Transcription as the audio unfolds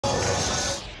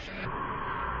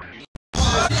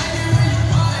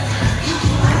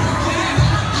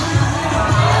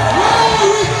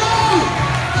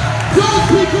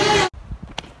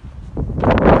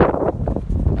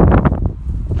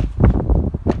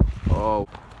Oh.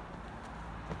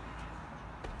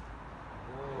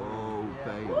 Oh,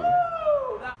 baby.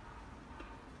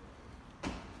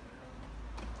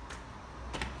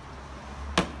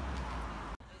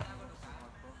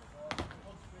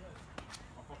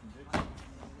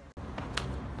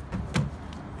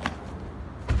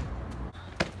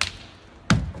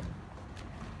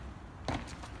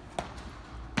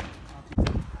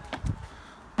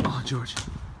 Oh, George.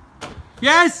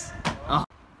 Yes! Oh.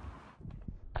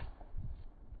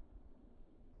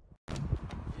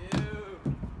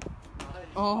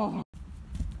 Oh.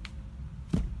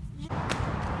 Yeah.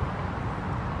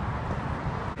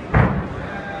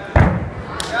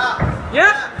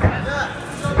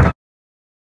 Yeah.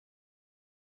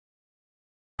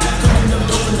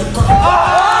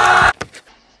 Oh!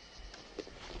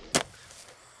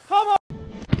 Come on.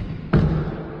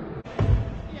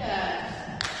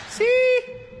 Yeah. See?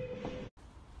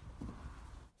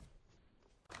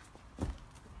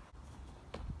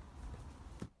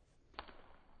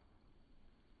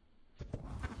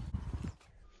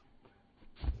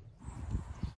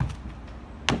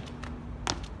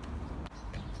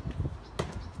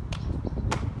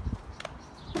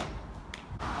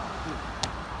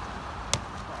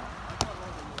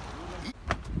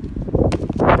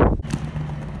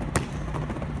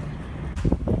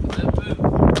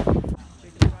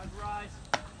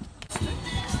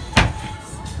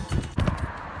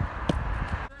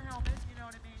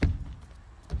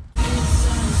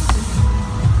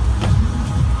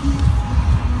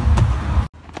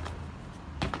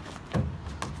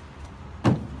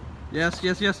 Yes,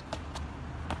 yes, yes.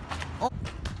 Oh.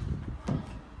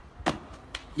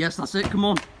 Yes, that's it, come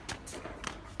on.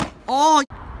 Oh!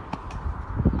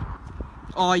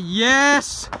 Oh,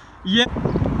 yes! Yeah.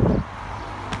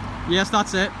 Yes,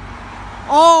 that's it.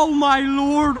 Oh my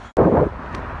lord!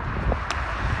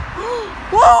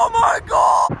 Oh my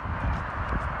god!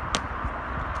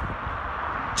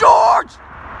 George!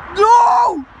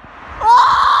 No!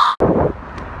 Ah!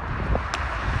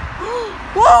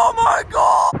 Oh my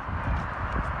god!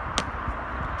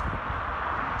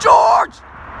 George!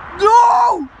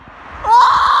 No!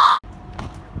 Ah!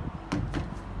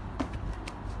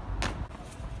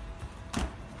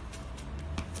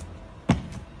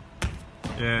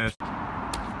 Yes.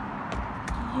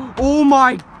 Oh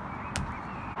my!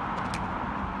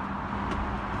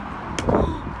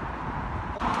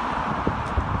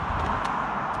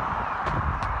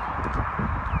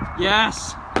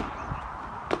 Yes!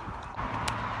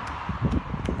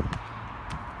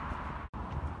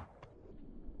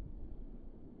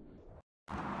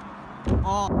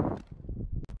 Oh.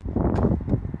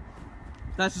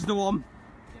 This is the one.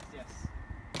 Yes,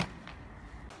 yes.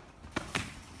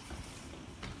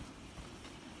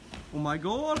 Oh my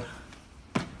god.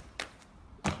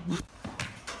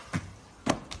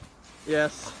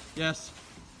 Yes, yes.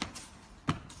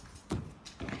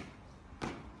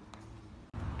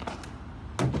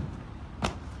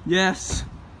 Yes.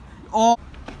 Oh.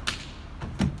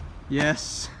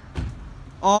 Yes.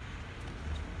 Oh.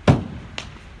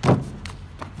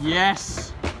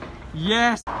 Yes.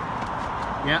 Yes.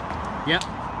 Yeah. Yeah.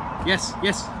 Yes.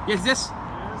 Yes. Yes. Yes. Yes.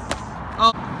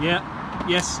 Oh. Yeah.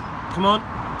 Yes. Come on.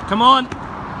 Come on.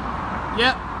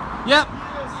 Yep. Yep.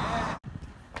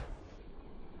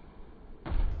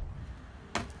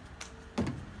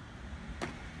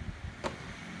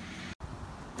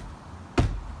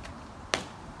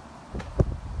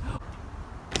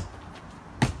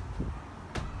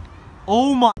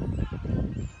 Oh my.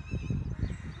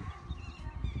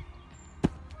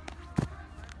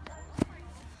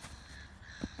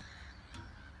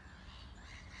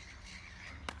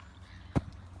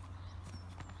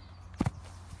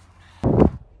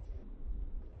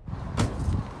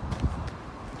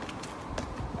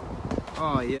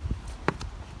 Oh yeah.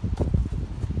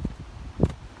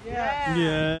 Yeah.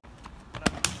 Yeah.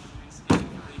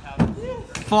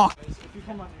 Fuck. If you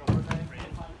come on your name,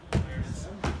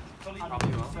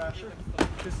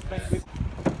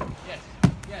 yes,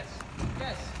 yes,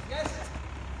 yes, yes.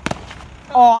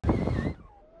 Oh.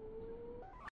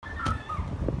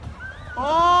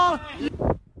 Oh.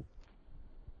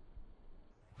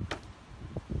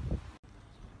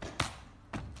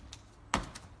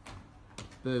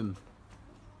 Boom.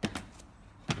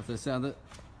 That's the sound it.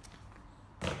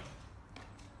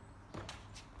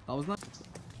 That was nice.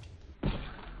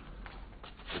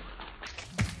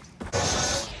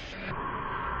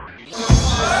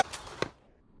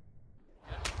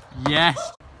 Yes.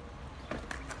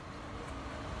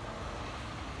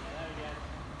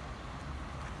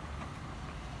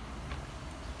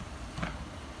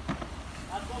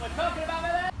 That's what we're talking about,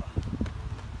 baby.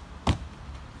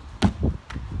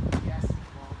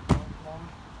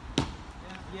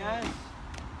 Yes.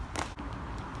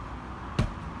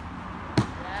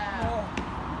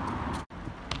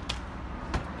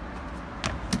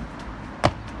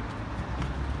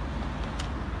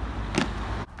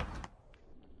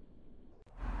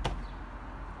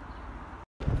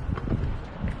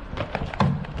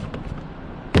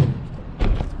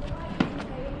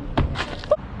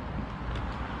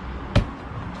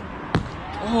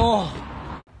 Oh.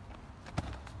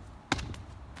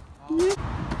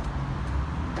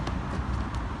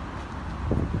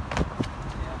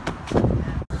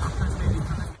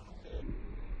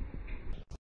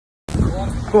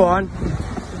 Go on.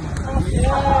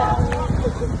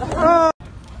 Oh.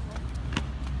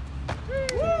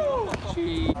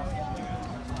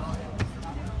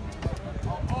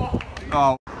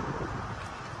 Oh.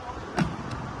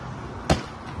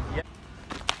 Yeah.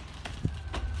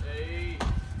 Hey.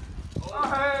 Oh,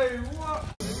 hey, what?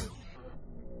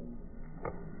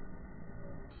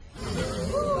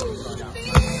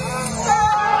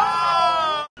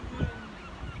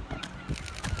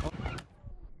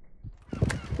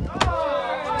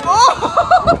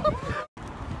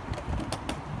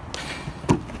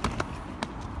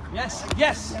 Yes,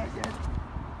 yes.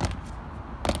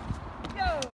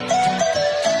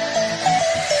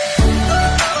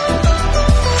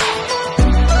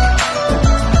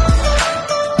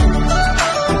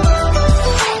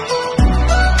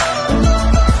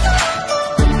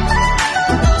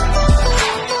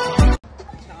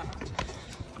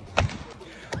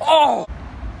 Oh!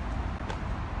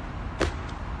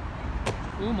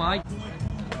 Oh my.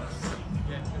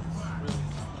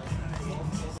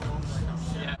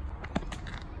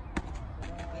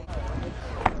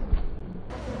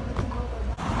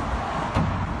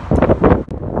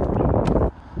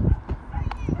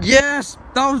 Yes!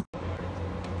 That was...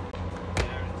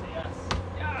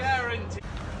 Guarantee.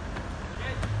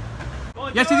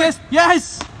 Yes, it is!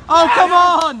 Yes! Oh, come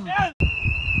on! Yes.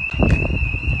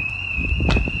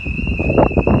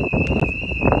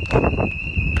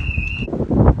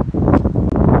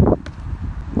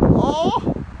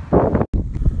 Oh!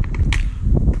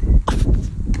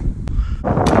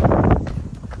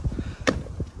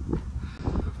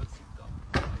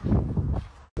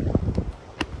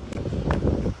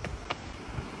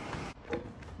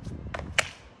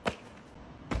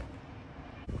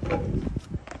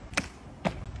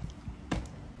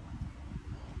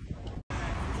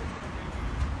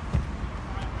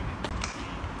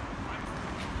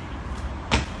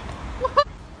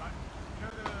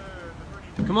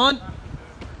 Come on!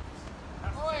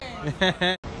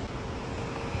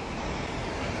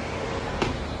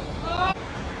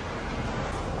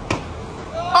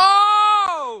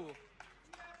 Oh!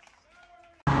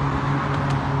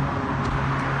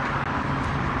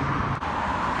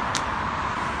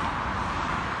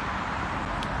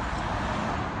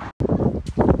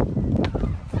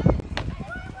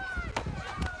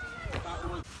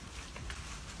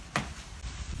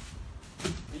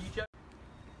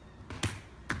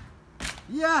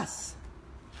 Yes!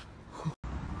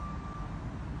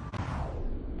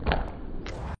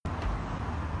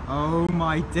 Oh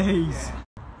my days!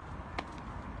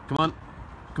 Come on!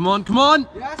 Come on! Come on!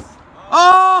 Yes!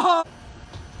 Oh!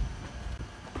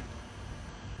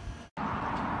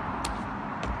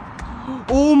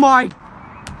 Oh my!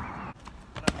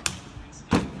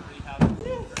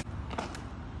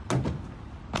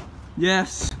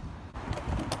 Yes!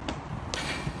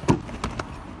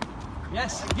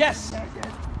 Yes! Yes!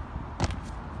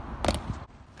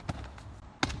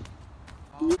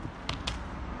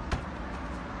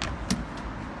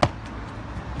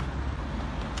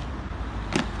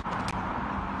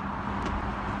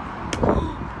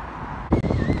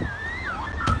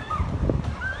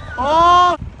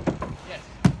 Oh! Yes!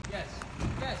 Yes!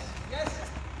 Yes!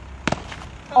 Yes!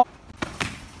 Oh,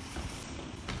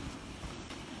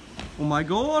 oh my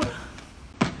god!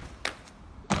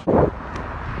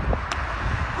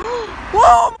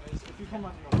 Whoa!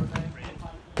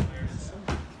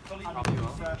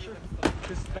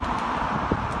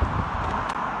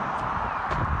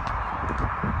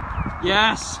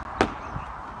 Yes!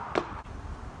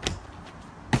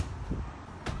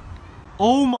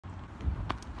 Oh my!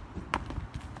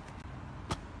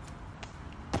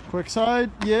 Quick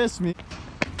side, yes, me.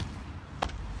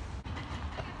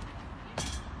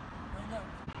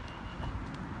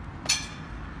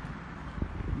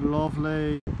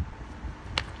 Lovely.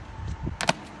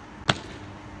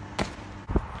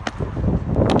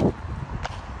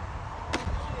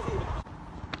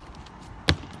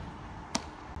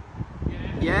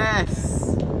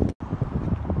 Yes!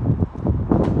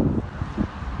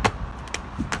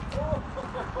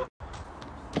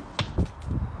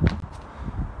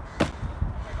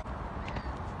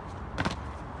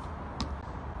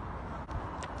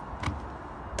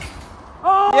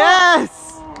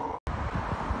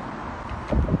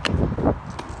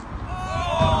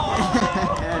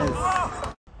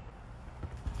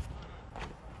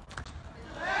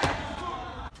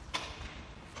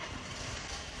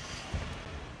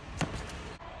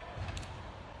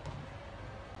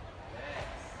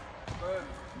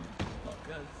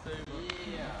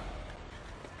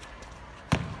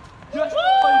 Yes,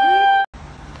 baby!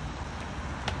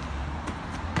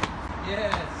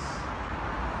 Yes!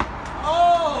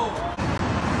 Oh!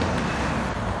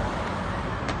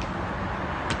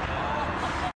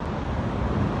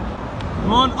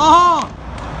 Come on! Oh!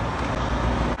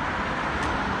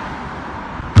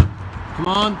 Come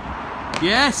on!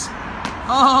 Yes!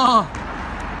 Oh!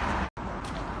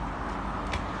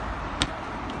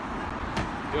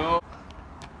 Go!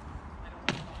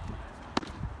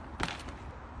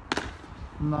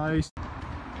 Nice.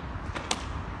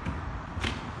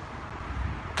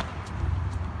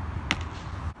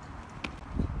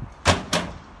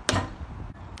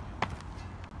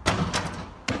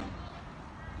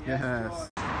 Yes.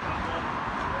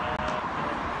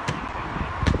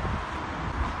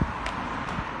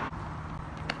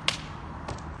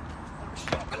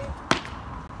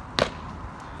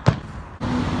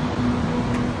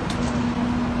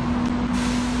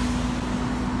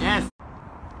 Yes!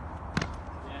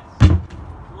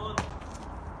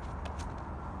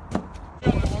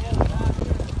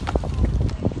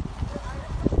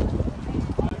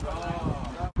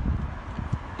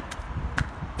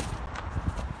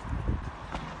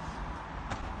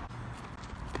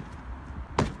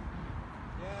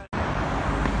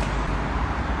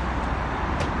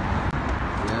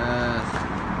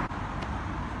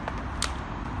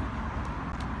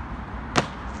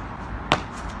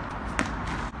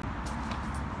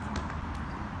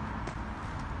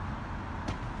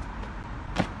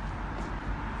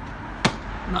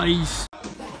 Nice.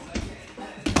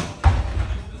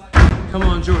 Come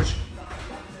on, George.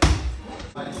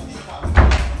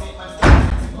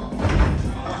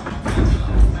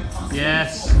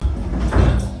 Yes.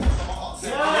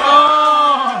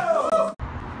 Oh!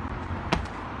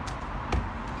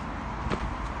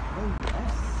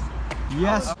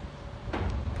 Yes.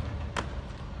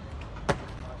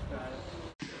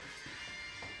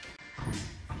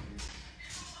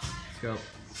 Let's go.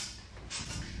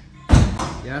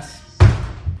 Yes.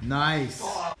 Nice.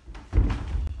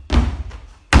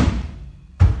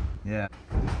 Yeah.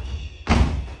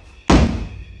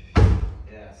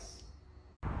 Yes.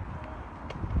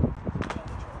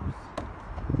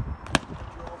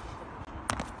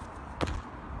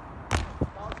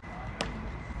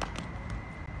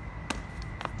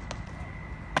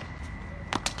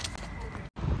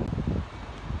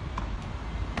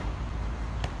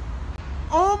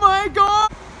 Oh my God!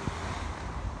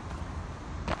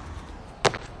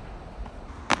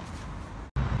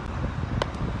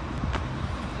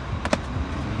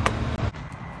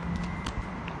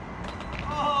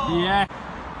 Yeah.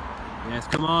 Yes,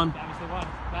 come on.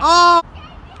 Oh!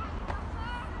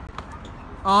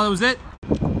 Oh, that was it.